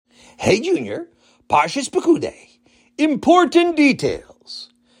Hey, Junior, Parshas Pekudei. Important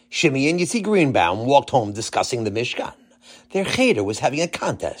details. Shimmy and Yitzi Greenbaum walked home discussing the Mishkan. Their cheder was having a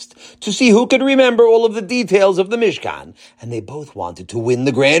contest to see who could remember all of the details of the Mishkan, and they both wanted to win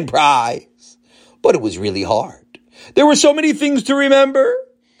the grand prize. But it was really hard. There were so many things to remember.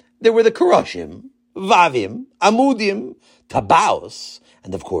 There were the Keroshim, Vavim, Amudim, Tabaos,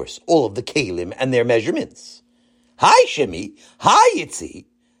 and of course, all of the Kalim and their measurements. Hi, Shimmy. Hi, Yitzi.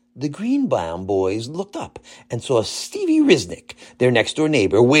 The Greenbaum boys looked up and saw Stevie Riznick, their next-door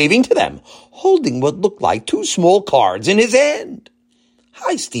neighbor, waving to them, holding what looked like 2 small cards in his hand.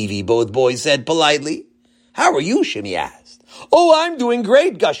 Hi, Stevie, both boys said politely. How are you, Shimmy asked. Oh, I'm doing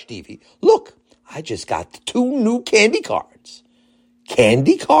great, gushed Stevie. Look, I just got 2 new candy cards.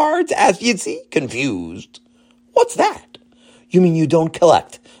 Candy cards? Asked Yitzi, confused. What's that? You mean you don't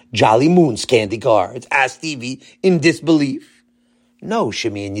collect Jolly Moon's candy cards? Asked Stevie in disbelief. No,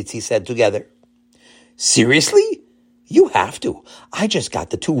 Shimmy and Yitzi said together. Seriously? You have to. I just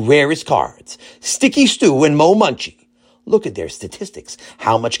got the 2 rarest cards, Sticky Stu and Mo Munchie. Look at their statistics,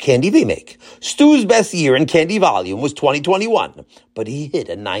 how much candy they make. Stu's best year in candy volume was 2021, but he hit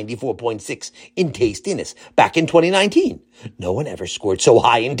a 94.6 in tastiness back in 2019. No one ever scored so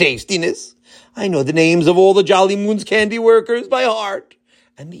high in tastiness. I know the names of all the Jolly Moon's candy workers by heart.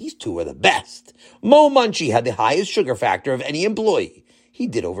 And these 2 are the best. Mo Munchie had the highest sugar factor of any employee. He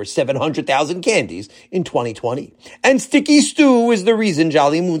did over 700,000 candies in 2020. And Sticky Stu is the reason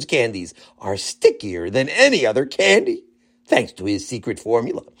Jolly Moon's candies are stickier than any other candy, thanks to his secret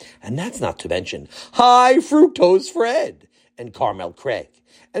formula. And that's not to mention High Fructose Fred and Carmel Craig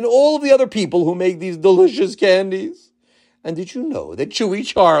and all of the other people who make these delicious candies. And did you know that Chewy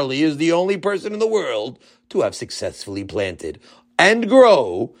Charlie is the only person in the world to have successfully planted and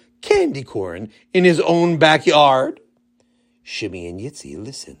grow candy corn in his own backyard? Shimmy and Yitzi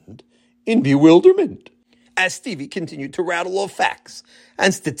listened in bewilderment as Stevie continued to rattle off facts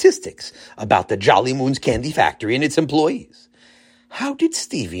and statistics about the Jolly Moon's Candy Factory and its employees. How did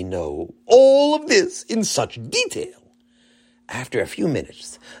Stevie know all of this in such detail? After a few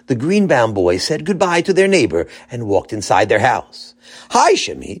minutes, the Greenbaum boys said goodbye to their neighbor and walked inside their house. Hi,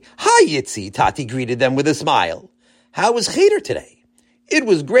 Shimmy. Hi, Yitzi, Tati greeted them with a smile. How was cheder today? It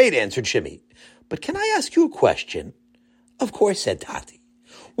was great, answered Shimmy. But can I ask you a question? Of course, said Tati.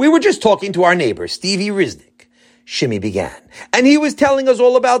 We were just talking to our neighbor, Stevie Riznick. Shimmy began, and he was telling us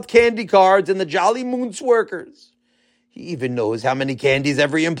all about candy cards and the Jolly Moon's workers. He even knows how many candies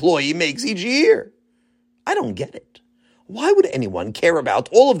every employee makes each year. I don't get it. Why would anyone care about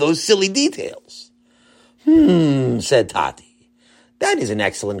all of those silly details? Said Tati. That is an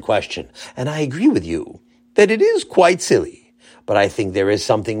excellent question, and I agree with you that it is quite silly, but I think there is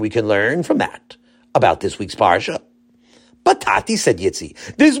something we can learn from that about this week's Parsha. But Tati, said Yitzi,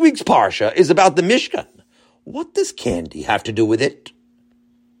 this week's Parsha is about the Mishkan. What does candy have to do with it?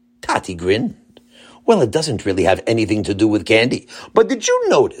 Tati grinned. Well, it doesn't really have anything to do with candy, but did you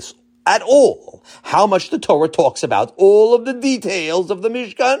notice at all how much the Torah talks about all of the details of the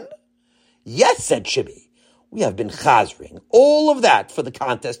Mishkan? Yes, said Shimmy. We have been chazring all of that for the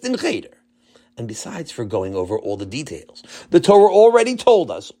contest in cheder. And besides for going over all the details, the Torah already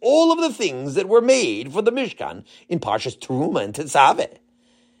told us all of the things that were made for the Mishkan in Parshas Teruma and Tetzaveh.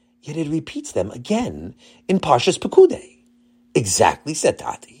 Yet it repeats them again in Parshas Pekudei. Exactly, said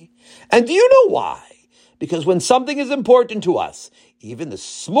Tati. And do you know why? Because when something is important to us, even the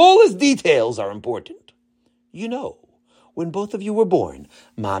smallest details are important. You know, when both of you were born,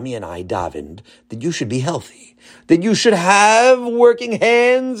 Mommy and I davened that you should be healthy, that you should have working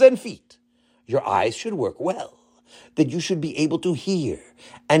hands and feet. Your eyes should work well, that you should be able to hear,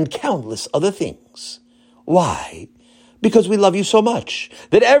 and countless other things. Why? Because we love you so much,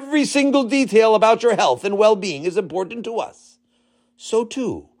 that every single detail about your health and well-being is important to us. So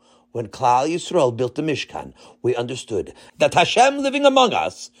too, when Klal Yisrael built the Mishkan, we understood that Hashem living among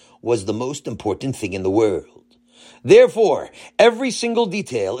us was the most important thing in the world. Therefore, every single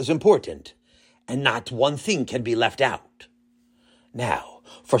detail is important, and not one thing can be left out. Now,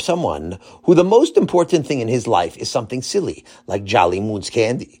 for someone who the most important thing in his life is something silly, like Jolly Moon's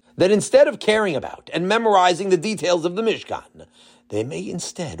candy, that instead of caring about and memorizing the details of the Mishkan, they may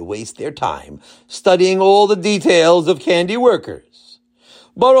instead waste their time studying all the details of candy workers.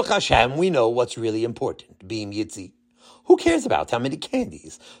 Baruch Hashem, we know what's really important, Beam Yitzi. Who cares about how many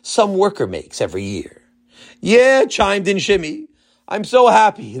candies some worker makes every year? Yeah, chimed in Shimmy. I'm so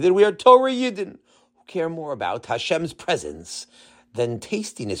happy that we are Torah Yidden who care more about Hashem's presence than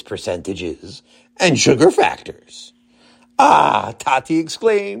tastiness percentages and sugar factors. Ah, Tati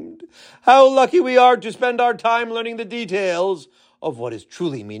exclaimed, how lucky we are to spend our time learning the details of what is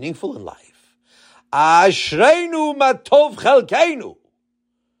truly meaningful in life. Ashreinu matov chelkeinu.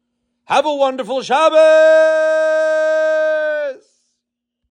 Have a wonderful Shabbos!